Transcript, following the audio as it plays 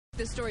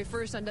this story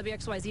first on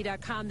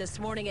WXYZ.com this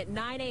morning at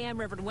 9 a.m.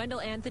 Reverend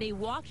Wendell Anthony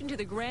walked into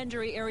the grand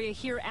jury area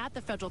here at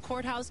the federal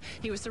courthouse.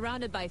 He was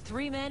surrounded by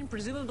three men,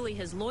 presumably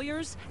his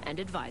lawyers and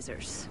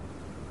advisors.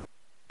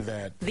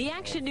 The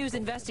Action News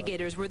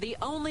investigators were the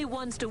only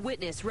ones to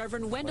witness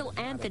Reverend Wendell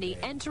Anthony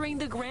entering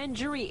the grand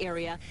jury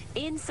area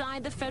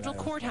inside the federal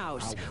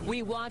courthouse.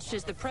 We watched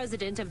as the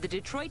president of the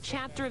Detroit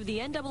chapter of the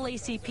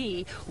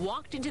NAACP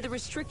walked into the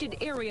restricted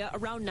area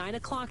around 9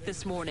 o'clock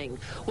this morning.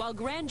 While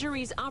grand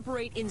juries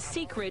operate in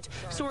secret,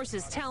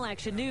 sources tell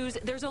Action News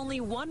there's only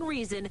one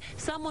reason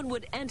someone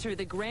would enter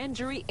the grand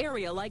jury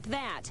area like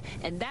that,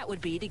 and that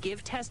would be to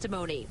give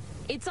testimony.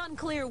 It's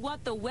unclear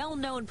what the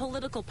well-known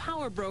political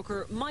power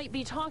broker might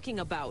be talking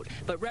about,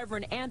 but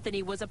Reverend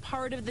Anthony was a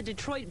part of the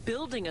Detroit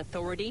Building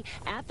Authority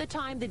at the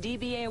time the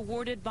DBA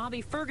awarded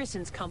Bobby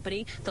Ferguson's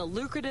company the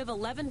lucrative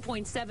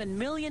 $11.7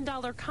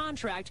 million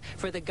contract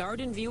for the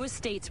Garden View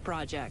Estates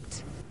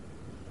project.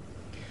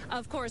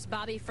 Of course,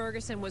 Bobby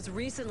Ferguson was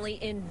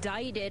recently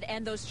indicted,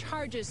 and those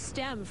charges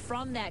stem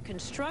from that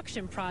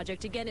construction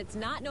project. Again, it's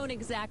not known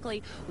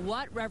exactly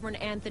what Reverend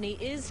Anthony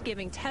is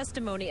giving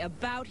testimony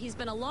about. He's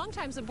been a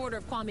longtime supporter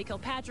of Kwame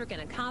Kilpatrick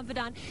and a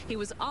confidant. He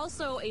was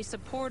also a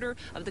supporter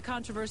of the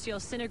controversial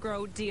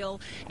Synagro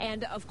deal,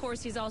 and of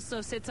course, he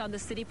also sits on the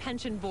city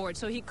pension board.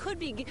 So he could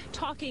be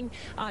talking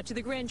to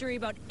the grand jury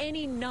about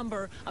any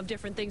number of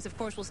different things. Of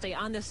course, we'll stay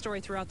on this story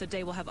throughout the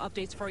day. We'll have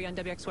updates for you on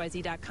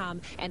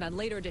WXYZ.com and on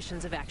later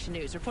editions of Action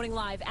News. Reporting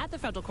live at the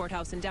federal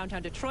courthouse in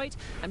downtown Detroit,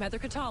 I'm Heather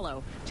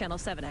Catallo, Channel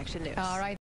 7 Action News. All right.